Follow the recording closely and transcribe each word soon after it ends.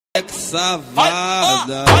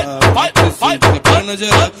safada. Precisa que plana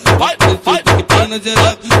geral. Precisa que plana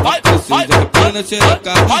geral. Precisa que plana geral.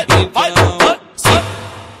 Então.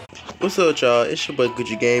 What's up, y'all? It's your boy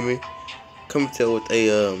Gucci Gaming, coming to you with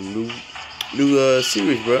a new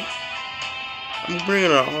series, bro. I'm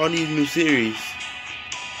bringing out all these new series.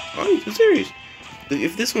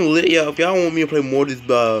 If this one lit, y'all, if y'all want me to play more of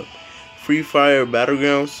this Free Fire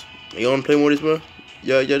Battlegrounds, y'all want to play more of this, bro?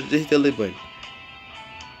 Y'all just hit that lit button.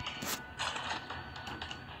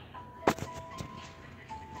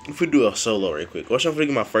 If we do a solo right quick, watch I'm gonna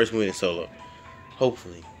get my first win in solo.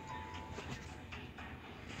 Hopefully.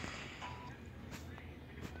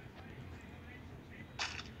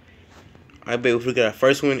 I bet if we get our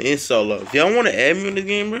first win in solo. If y'all want to add me in this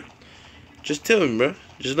game, bro, just tell me, bro.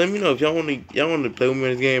 Just let me know if y'all want to play with me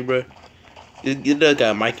in this game, bro. It does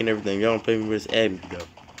got a mic and everything. Y'all want to play with me, just add me, though.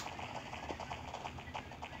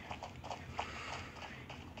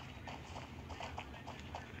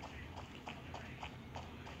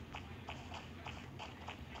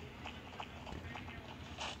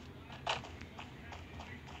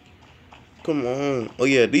 Come on. Oh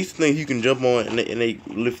yeah, these things you can jump on and they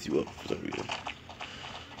lift you up for some reason.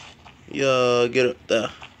 Yeah, get up there.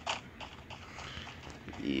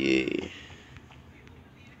 Yeah.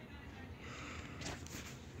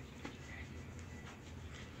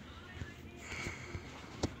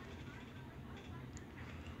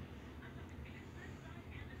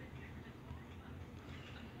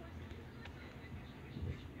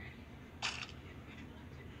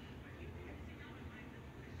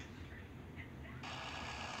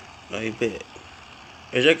 I bet.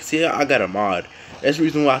 As y'all can see, I got a mod. That's the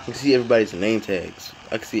reason why I can see everybody's name tags.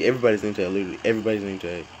 I can see everybody's name tag, literally everybody's name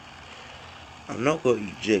tag. I'm not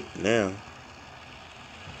gonna eject now.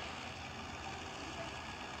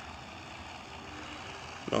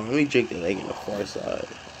 No, let me eject that leg in the far side.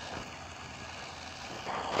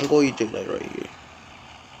 I'm gonna eject that right here.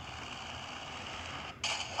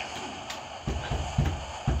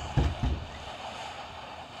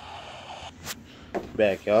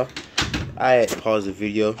 Back, y'all. I had to pause the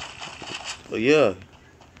video. But yeah.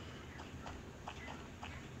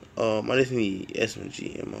 I just need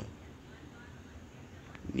SMG ammo.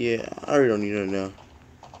 Yeah, I already don't need it now.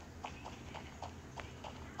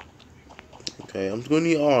 Okay, I'm just gonna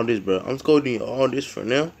need all this, bro. I'm just gonna need all this for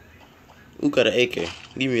now. Who got an AK?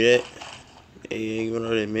 Give me that. Hey, give me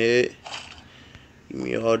all that med. Give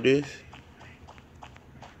me all this.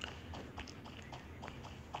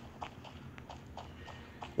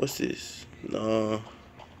 What's this? No.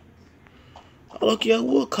 Okay, I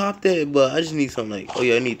will cop that, but I just need something like, oh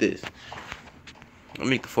yeah, I need this. I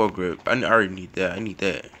need the foregrip. I already need that. I need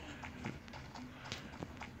that.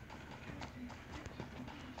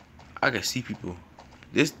 I can see people.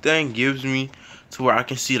 This thing gives me to where I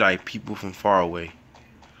can see like people from far away.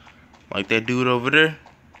 Like that dude over there.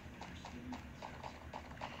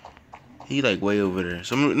 He like way over there.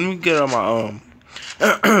 So let me get on my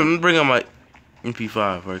let me bring on my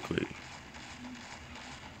EP5 right quick.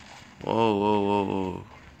 Whoa, whoa, whoa, whoa.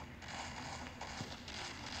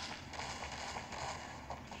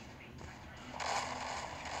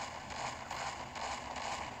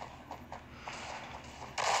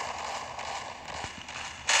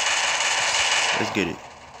 Let's get it.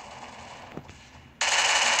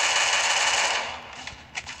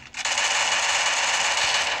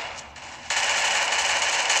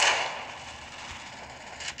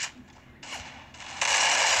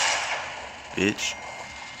 Bitch.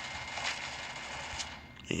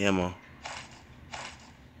 Ammo.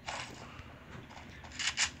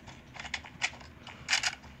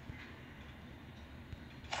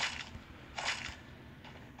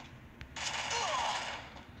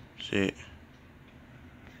 Shit.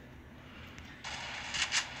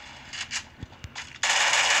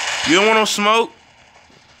 You don't want no smoke?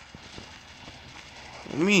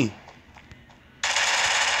 Me.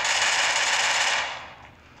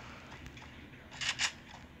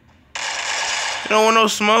 You don't want no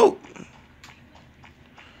smoke?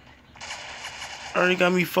 Already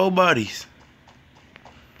got me 4 bodies.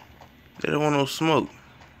 They don't want no smoke.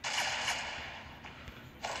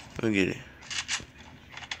 Let me get it.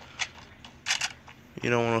 You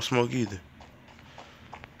don't want no smoke either.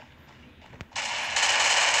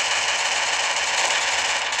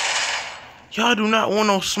 Y'all do not want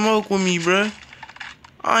no smoke with me, bruh.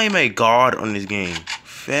 I ain't a god on this game.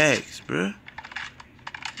 Facts, bruh.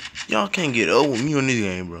 Y'all can't get up with me on this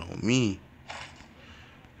game, bro. Me.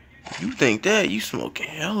 You think that? You smoking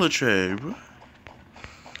hella trash, bro.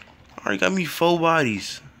 Already got me 4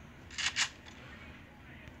 bodies.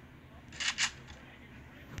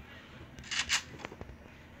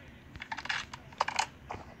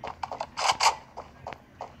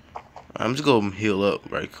 I'm just gonna heal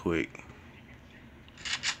up right quick.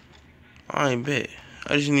 I ain't bet.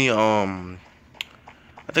 I just need I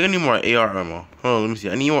think I need more AR ammo. Hold on, let me see.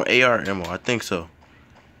 I need more AR ammo. I think so.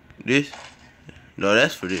 This? No,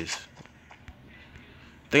 that's for this.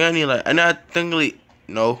 I think I need like,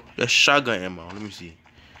 no, that's shotgun ammo. Let me see.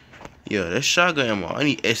 Yeah, that's shotgun ammo. I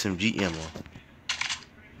need SMG ammo.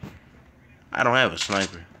 I don't have a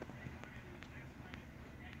sniper.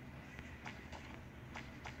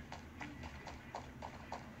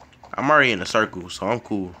 I'm already in a circle, so I'm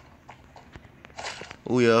cool.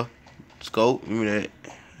 Oh yeah, scope. Give me that.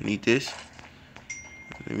 I need this.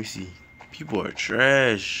 Let me see. People are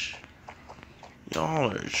trash.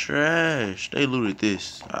 Y'all are trash. They looted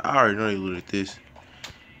this. I already know they looted this.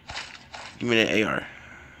 Give me that AR.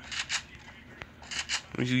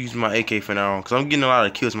 Let me use my AK for now on, cause I'm getting a lot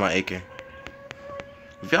of kills with my AK.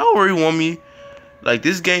 If y'all really want me, like,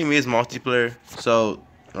 this game is multiplayer, so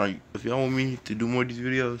like if y'all want me to do more of these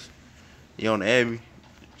videos, y'all wanna add me,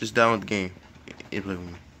 just download the game and play with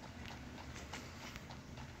me.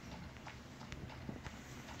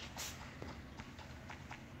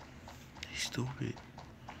 He's stupid.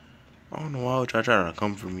 I don't know why would y'all try to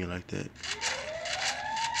come for me like that.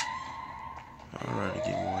 I'd rather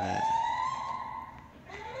get more of that.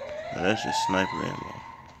 No, that's just sniper ammo.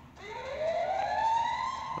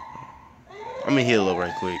 I'm gonna heal up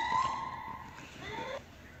right quick.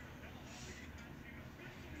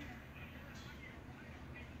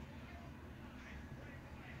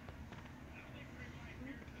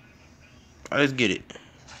 Let's get it.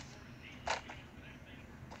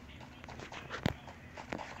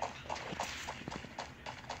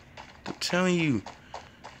 I'm telling you,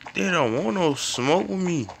 they don't want no smoke with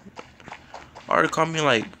me. Already caught me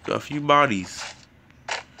like a few bodies.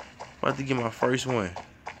 About to get my first one.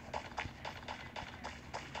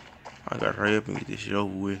 I gotta hurry up and get this shit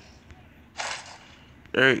over with.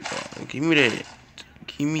 There you go. Give me that.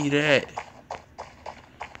 Give me that.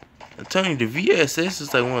 I'm telling you, the VSS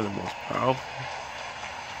is like one of the most powerful.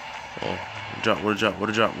 Oh, drop, what a drop, what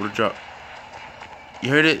a drop, what a drop. You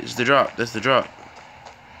heard it? It's the drop. That's the drop.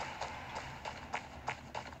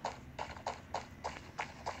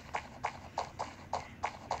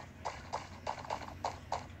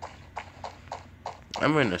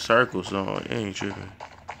 I'm in a circle, so it ain't tripping.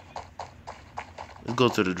 Let's go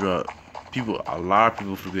to the drop. A lot of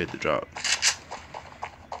people for to be at the drop.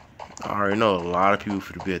 I already know a lot of people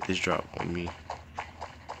for to be at this drop on me.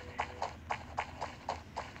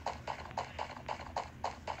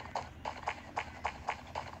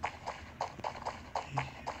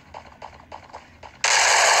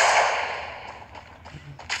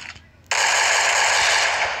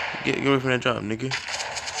 Get away from that drop, nigga.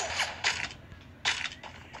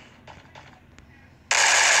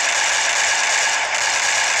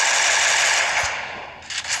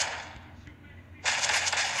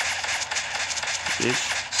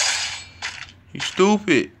 Bitch. You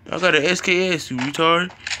stupid. I got an SKS, you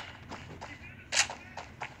retard.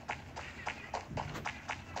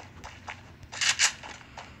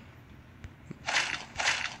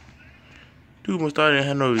 Dude must have didn't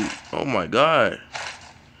have no. Oh my god.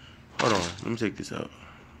 Hold on. Let me take this out.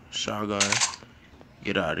 Shotgun.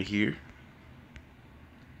 Get out of here.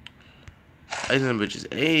 Ice them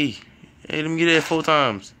bitches. Hey, let me get that 4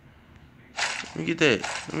 times. Let me get that.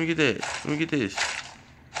 Let me get that. Let me get this.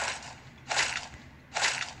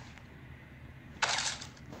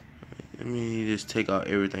 Let me just take out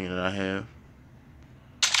everything that I have.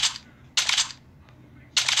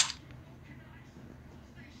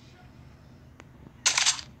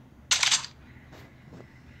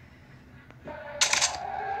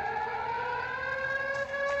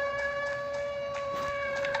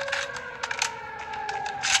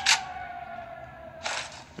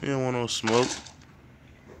 You don't want no smoke.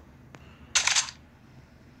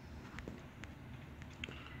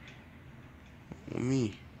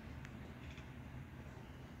 Me.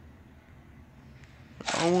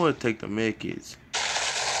 I want to take the med kits.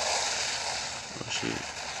 Oh shit.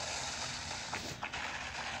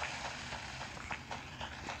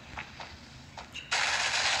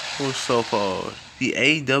 What's so called? The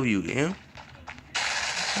AWM?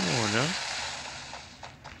 Come on now.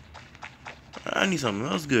 I need something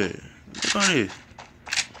else good. Look at this.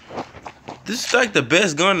 This is like the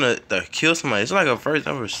best gun to kill somebody. It's like a first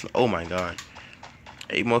ever. Oh my god.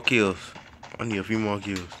 8 more kills. I need a few more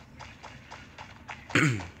kills.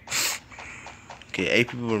 Okay, 8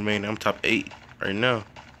 people remain. I'm top 8 right now.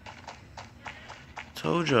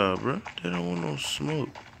 Told y'all, bro. They don't want no smoke.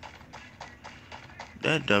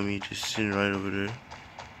 That dummy just sitting right over there.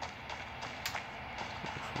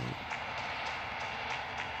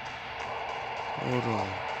 Hold on.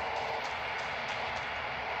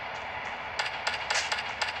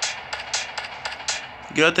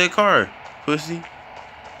 Get out that car, pussy.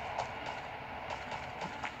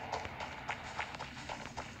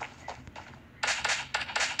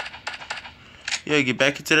 Yeah, get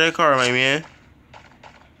back into that car, my man.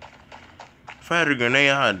 If I had a grenade,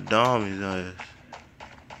 I'd dom his ass.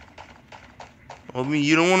 Oh, me,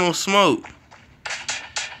 you don't want no smoke.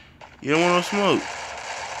 You don't want no smoke.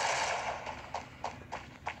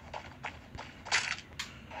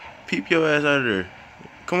 Peep your ass out of there.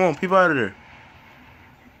 Come on, peep out of there.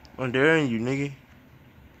 I'm daring you, nigga.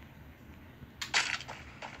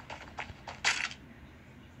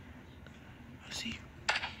 I see you.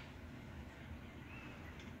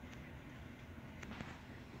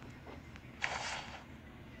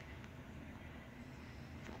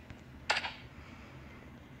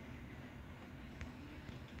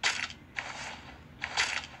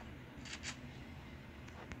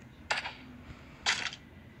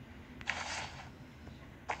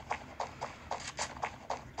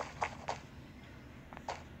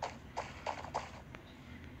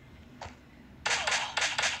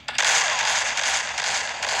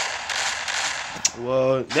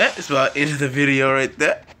 Well, that's about it of the video right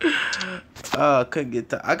there. I couldn't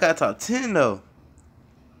get I got top 10 though.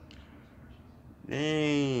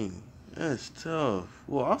 Dang, that's tough.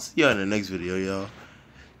 Well, I'll see y'all in the next video, y'all.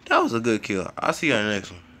 That was a good kill. I'll see y'all in the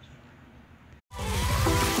next one.